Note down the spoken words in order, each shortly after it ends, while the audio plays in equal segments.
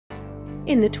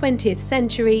In the 20th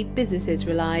century, businesses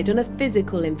relied on a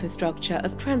physical infrastructure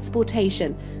of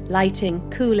transportation, lighting,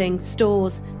 cooling,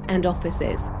 stores, and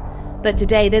offices. But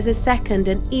today there's a second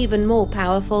and even more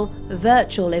powerful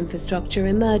virtual infrastructure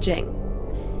emerging.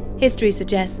 History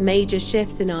suggests major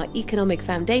shifts in our economic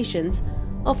foundations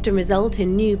often result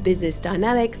in new business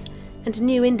dynamics and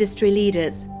new industry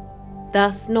leaders.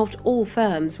 Thus, not all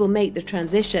firms will make the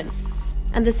transition,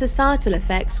 and the societal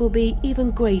effects will be even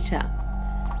greater.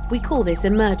 We call this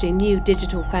emerging new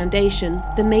digital foundation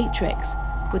The Matrix,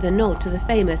 with a nod to the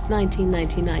famous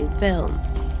 1999 film.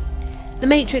 The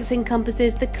Matrix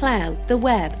encompasses the cloud, the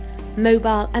web,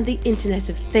 mobile and the Internet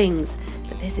of Things,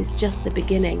 but this is just the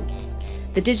beginning.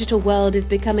 The digital world is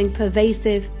becoming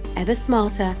pervasive, ever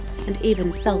smarter and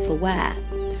even self-aware.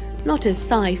 Not as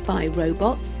sci-fi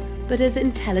robots, but as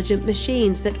intelligent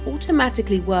machines that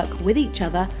automatically work with each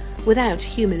other without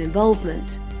human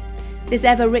involvement. This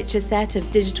ever richer set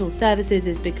of digital services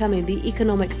is becoming the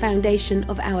economic foundation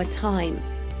of our time.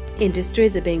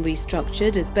 Industries are being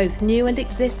restructured as both new and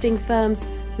existing firms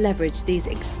leverage these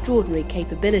extraordinary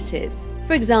capabilities.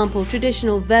 For example,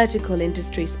 traditional vertical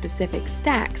industry-specific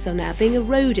stacks are now being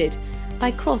eroded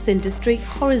by cross-industry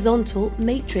horizontal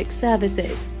matrix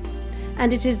services.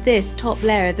 And it is this top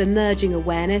layer of emerging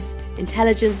awareness,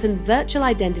 intelligence and virtual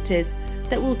identities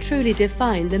that will truly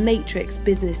define the matrix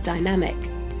business dynamic.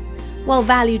 While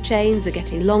value chains are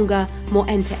getting longer, more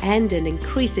end-to-end and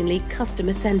increasingly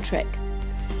customer-centric.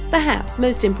 Perhaps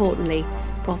most importantly,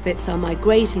 profits are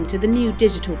migrating to the new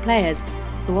digital players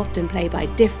who often play by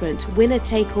different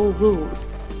winner-take-all rules.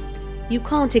 You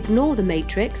can't ignore the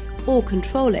matrix or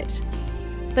control it,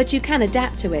 but you can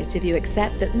adapt to it if you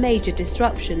accept that major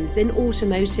disruptions in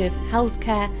automotive,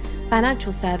 healthcare,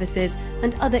 financial services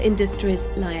and other industries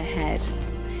lie ahead.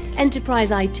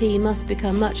 Enterprise IT must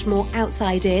become much more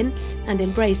outside in and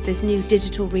embrace this new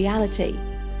digital reality.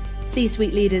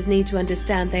 C-suite leaders need to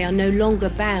understand they are no longer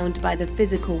bound by the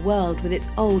physical world with its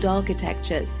old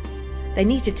architectures. They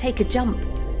need to take a jump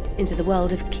into the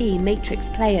world of key matrix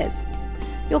players.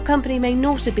 Your company may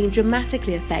not have been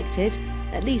dramatically affected,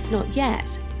 at least not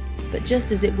yet, but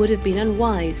just as it would have been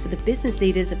unwise for the business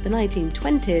leaders of the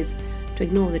 1920s to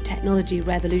ignore the technology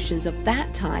revolutions of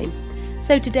that time,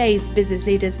 so today's business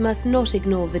leaders must not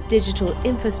ignore the digital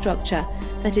infrastructure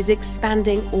that is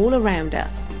expanding all around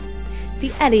us.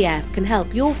 The LEF can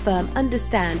help your firm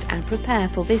understand and prepare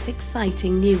for this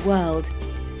exciting new world.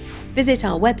 Visit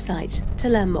our website to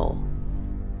learn more.